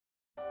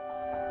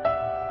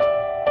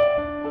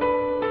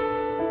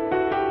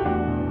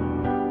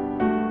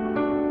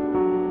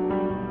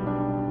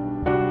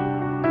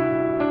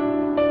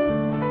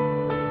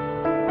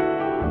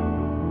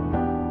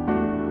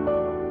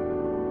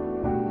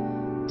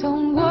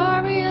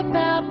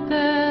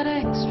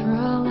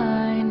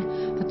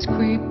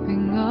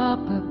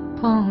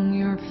upon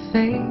your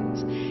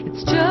face.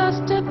 It's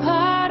just a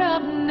part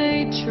of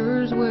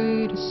nature's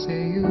way to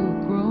say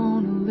you've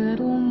grown a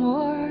little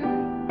more.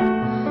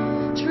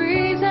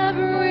 Trees have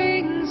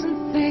rings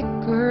and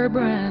thicker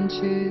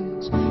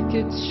branches.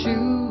 Kids'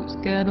 shoes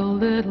get a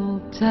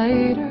little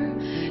tighter.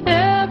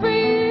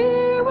 Every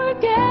year we're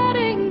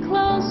getting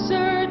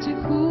closer to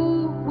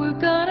who we're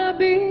gonna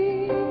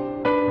be.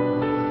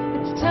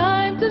 It's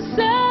time to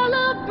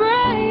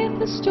celebrate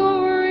the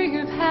story